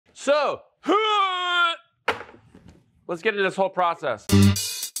So, let's get into this whole process.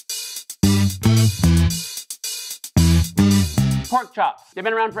 Pork chops. They've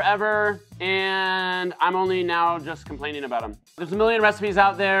been around forever, and I'm only now just complaining about them. There's a million recipes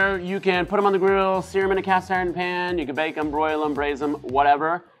out there. You can put them on the grill, sear them in a cast iron pan, you can bake them, broil them, braise them,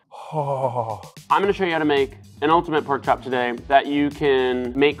 whatever. I'm gonna show you how to make an ultimate pork chop today that you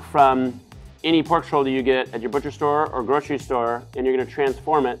can make from any pork shoulder you get at your butcher store or grocery store, and you're gonna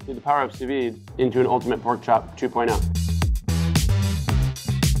transform it through the power of Sous Vide into an ultimate pork chop 2.0.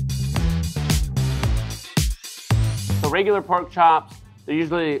 So regular pork chops, they're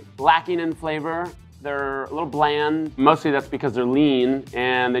usually lacking in flavor. They're a little bland. Mostly that's because they're lean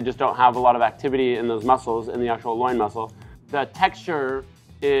and they just don't have a lot of activity in those muscles, in the actual loin muscle. The texture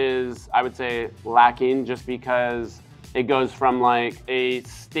is, I would say, lacking just because it goes from like a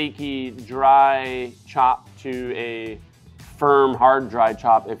steaky, dry chop to a firm, hard, dry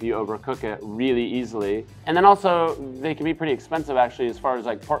chop if you overcook it really easily. And then also, they can be pretty expensive actually as far as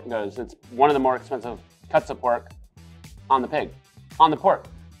like pork goes. It's one of the more expensive cuts of pork on the pig, on the pork.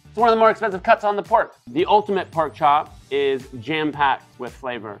 It's one of the more expensive cuts on the pork. The ultimate pork chop is jam-packed with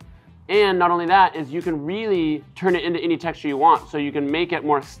flavor. And not only that, is you can really turn it into any texture you want. So you can make it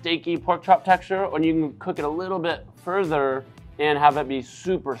more steaky pork chop texture, or you can cook it a little bit further and have it be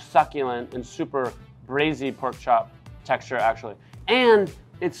super succulent and super braisy pork chop texture actually. And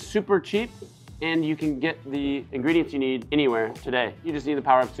it's super cheap, and you can get the ingredients you need anywhere today. You just need the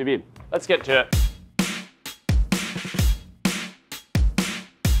power of Sous Vide. Let's get to it.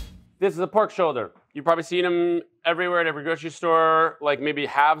 This is a pork shoulder. You've probably seen them everywhere at every grocery store, like maybe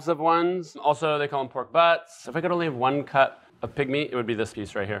halves of ones. Also, they call them pork butts. If I could only have one cut of pig meat, it would be this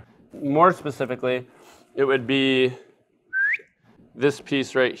piece right here. More specifically, it would be this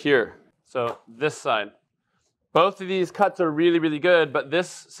piece right here. So this side. Both of these cuts are really, really good, but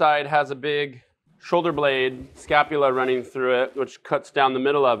this side has a big shoulder blade scapula running through it, which cuts down the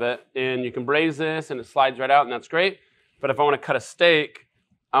middle of it. And you can braise this and it slides right out, and that's great. But if I want to cut a steak,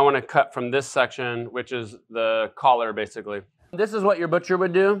 I want to cut from this section, which is the collar, basically. This is what your butcher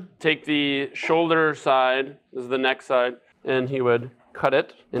would do. Take the shoulder side, this is the neck side, and he would cut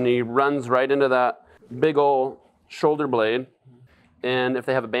it, and he runs right into that big old shoulder blade. And if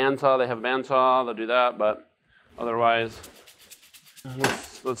they have a bandsaw, they have a bandsaw, they'll do that, but otherwise,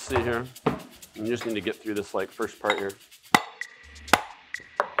 let's see here. You just need to get through this like first part here.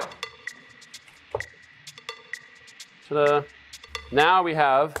 Ta-da. Now we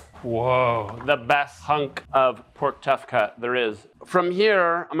have, whoa, the best hunk of pork tough cut there is. From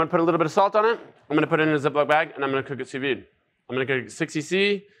here, I'm gonna put a little bit of salt on it. I'm gonna put it in a Ziploc bag, and I'm gonna cook it sous vide. I'm gonna cook it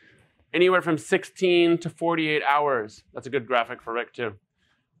 60°C, anywhere from 16 to 48 hours. That's a good graphic for Rick too.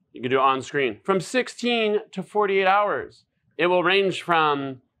 You can do it on screen. From 16 to 48 hours. It will range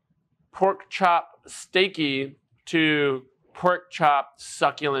from pork chop steaky to pork chop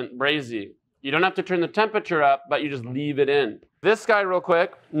succulent braisy. You don't have to turn the temperature up, but you just leave it in. This guy real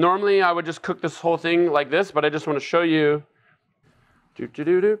quick, normally I would just cook this whole thing like this, but I just want to show you. This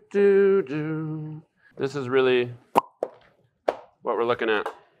is really what we're looking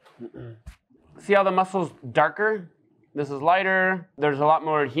at. See how the muscle's darker? This is lighter. There's a lot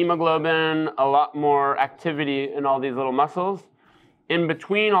more hemoglobin, a lot more activity in all these little muscles. In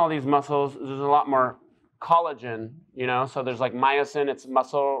between all these muscles, there's a lot more collagen, you know, so there's like myosin, it's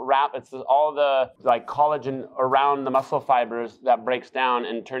muscle wrap, it's all the like collagen around the muscle fibers that breaks down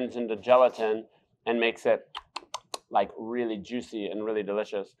and turns into gelatin and makes it like really juicy and really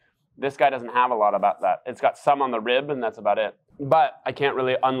delicious. This guy doesn't have a lot about that. It's got some on the rib and that's about it. But I can't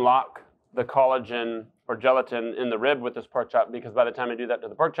really unlock the collagen or gelatin in the rib with this pork chop, because by the time I do that to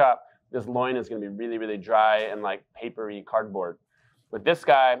the pork chop, this loin is gonna be really, really dry and like papery cardboard. With this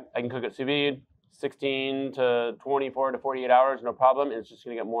guy, I can cook it sous vide, 16 to 24 to 48 hours, no problem. It's just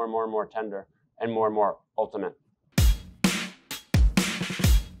gonna get more and more and more tender and more ultimate.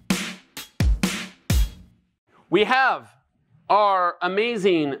 We have our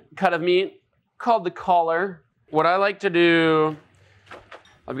amazing cut of meat called the collar. What I like to do,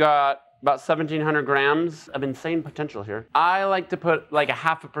 I've got about 1,700 grams of insane potential here. I like to put like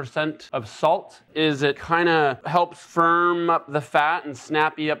 0.5% of salt. It kind of helps firm up the fat and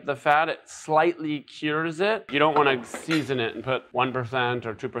snappy up the fat. It slightly cures it. You don't want to season it and put 1%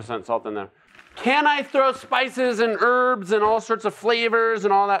 or 2% salt in there. Can I throw spices and herbs and all sorts of flavors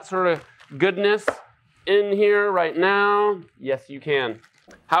and all that sort of goodness in here right now? Yes, you can.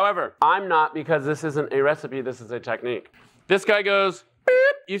 However, I'm not, because this isn't a recipe, this is a technique. This guy goes, beep.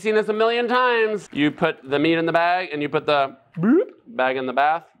 You've seen this a million times. You put the meat in the bag and you put the boop bag in the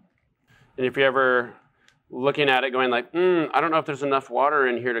bath. And if you ever looking at it going like, I don't know if there's enough water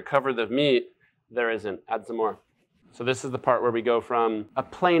in here to cover the meat. There isn't. Add some more. So this is the part where we go from a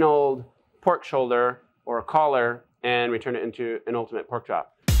plain old pork shoulder or a collar and we turn it into an ultimate pork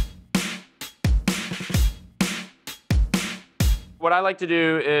chop. What I like to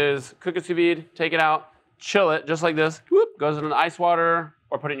do is cook a sous vide, take it out, chill it just like this, whoop, goes in the ice water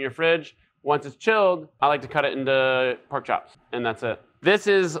or put it in your fridge. Once it's chilled, I like to cut it into pork chops, and that's it. This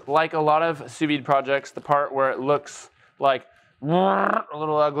is like a lot of sous vide projects, the part where it looks like a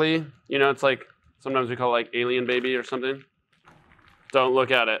little ugly. You know, it's like, sometimes we call it like alien baby or something. Don't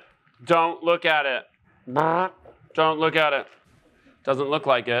look at it. Don't look at it. Don't look at it. Doesn't look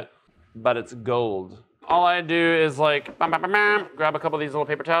like it, but it's gold. All I do is like, grab a couple of these little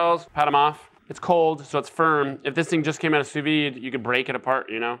paper towels, pat them off. It's cold, so it's firm. If this thing just came out of sous vide, you could break it apart,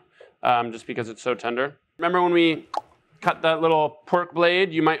 you know? Just because it's so tender. Remember when we cut that little pork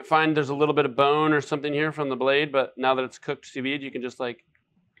blade, you might find there's a little bit of bone or something here from the blade, but now that it's cooked sous vide, you can just like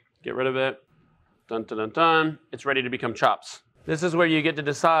get rid of it. Dun, dun, dun, dun. It's ready to become chops. This is where you get to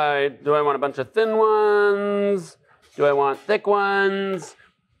decide, do I want a bunch of thin ones? Do I want thick ones?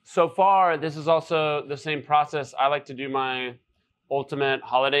 So far, this is also the same process. I like to do my ultimate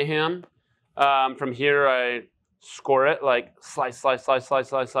holiday ham. From here, I score it, like slice, slice, slice, slice,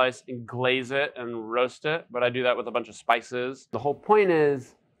 slice, slice, and glaze it and roast it. But I do that with a bunch of spices. The whole point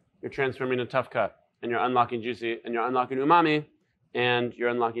is you're transforming a tough cut, and you're unlocking juicy, and you're unlocking umami, and you're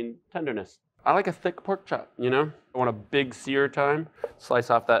unlocking tenderness. I like a thick pork chop, you know? I want a big sear time. Slice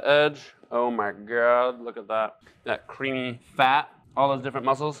off that edge. Oh my God, look at that. That creamy fat, all those different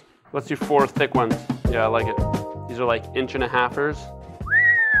muscles. Let's do 4 thick ones. Yeah, I like it. These are like 1.5-inchers.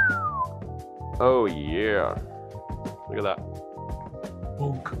 Oh yeah. Look at that.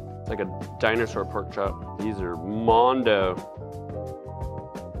 It's like a dinosaur pork chop. These are mondo.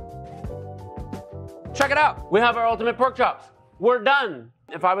 Check it out. We have our ultimate pork chops. We're done.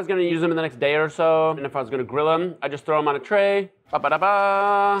 If I was gonna use them in the next day or so, and if I was gonna grill them, I just throw them on a tray.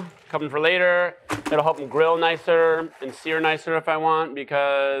 Ba-ba-da-ba. Cook them for later. It'll help them grill nicer and sear nicer if I want,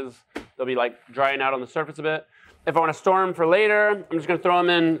 because they'll be like drying out on the surface a bit. If I want to store them for later, I'm just gonna throw them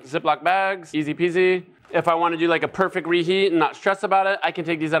in Ziploc bags, easy peasy. If I want to do like a perfect reheat and not stress about it, I can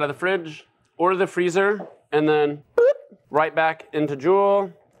take these out of the fridge or the freezer and then boop, right back into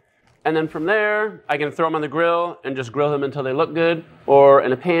Joule. And then from there, I can throw them on the grill and just grill them until they look good, or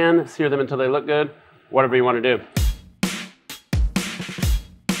in a pan, sear them until they look good, whatever you want to do.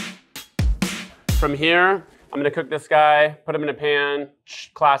 From here, I'm gonna cook this guy, put him in a pan,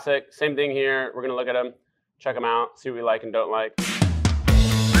 classic, same thing here. We're gonna look at him, check them out, see what we like and don't like.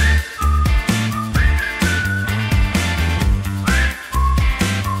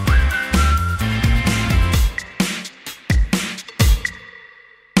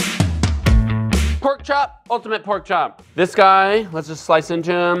 Pork chop, ultimate pork chop. This guy, let's just slice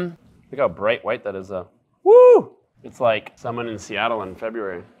into him. Look how bright white that is though. Woo! It's like someone in Seattle in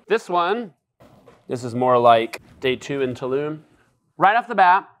February. This one, this is more like day 2 in Tulum. Right off the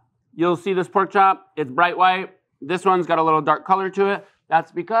bat, you'll see this pork chop, it's bright white. This one's got a little dark color to it.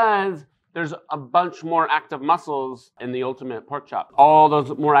 That's because there's a bunch more active muscles in the ultimate pork chop. All those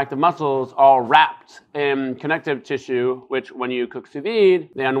more active muscles all wrapped in connective tissue, which when you cook sous vide,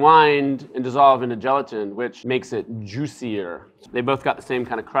 they unwind and dissolve into gelatin, which makes it juicier. They both got the same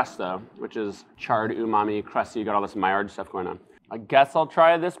kind of crust though, which is charred umami, crusty, you got all this Maillard stuff going on. I guess I'll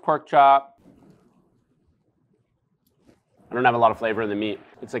try this pork chop. I don't have a lot of flavor in the meat.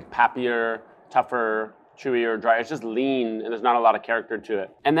 It's like pappier, tougher, chewier, dry. It's just lean, and there's not a lot of character to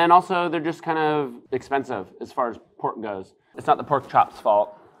it. And then also, they're just kind of expensive as far as pork goes. It's not the pork chop's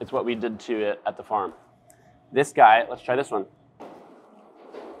fault. It's what we did to it at the farm. This guy, let's try this one.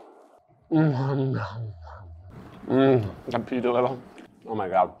 Can you do a little? Oh my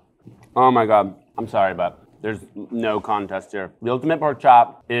God. Oh my God. I'm sorry, but there's no contest here. The ultimate pork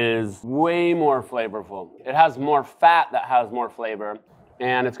chop is way more flavorful. It has more fat that has more flavor,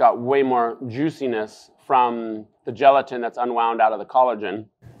 and it's got way more juiciness from the gelatin that's unwound out of the collagen.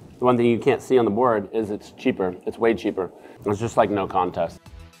 The one thing you can't see on the board is it's cheaper. It's way cheaper. It's just like no contest.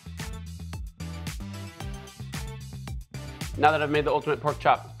 Now that I've made the ultimate pork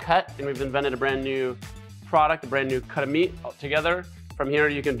chop cut and we've invented a brand new product, a brand new cut of meat altogether, from here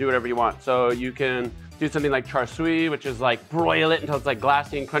you can do whatever you want. So you can do something like char siu, which is like broil it until it's like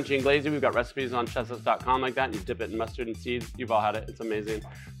glassy and crunchy and glazy. We've got recipes on ChefSteps.com like that, and you dip it in mustard and seeds. You've all had it, it's amazing.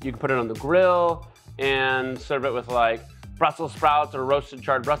 You can put it on the grill and serve it with like Brussels sprouts or roasted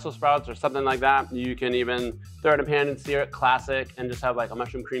charred Brussels sprouts or something like that. You can even throw it in a pan and sear it, classic, and just have like a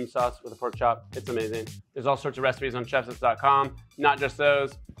mushroom cream sauce with a pork chop. It's amazing. There's all sorts of recipes on ChefSteps.com, not just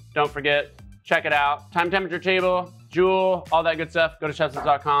those. Don't forget, check it out. Time temperature table, Joule, all that good stuff. Go to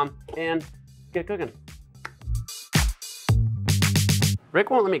ChefSteps.com and get cooking. Rick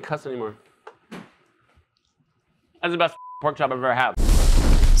won't let me cuss anymore. That's the best pork chop I've ever had.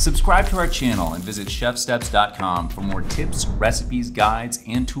 Subscribe to our channel and visit ChefSteps.com for more tips, recipes, guides,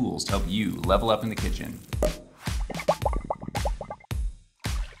 and tools to help you level up in the kitchen.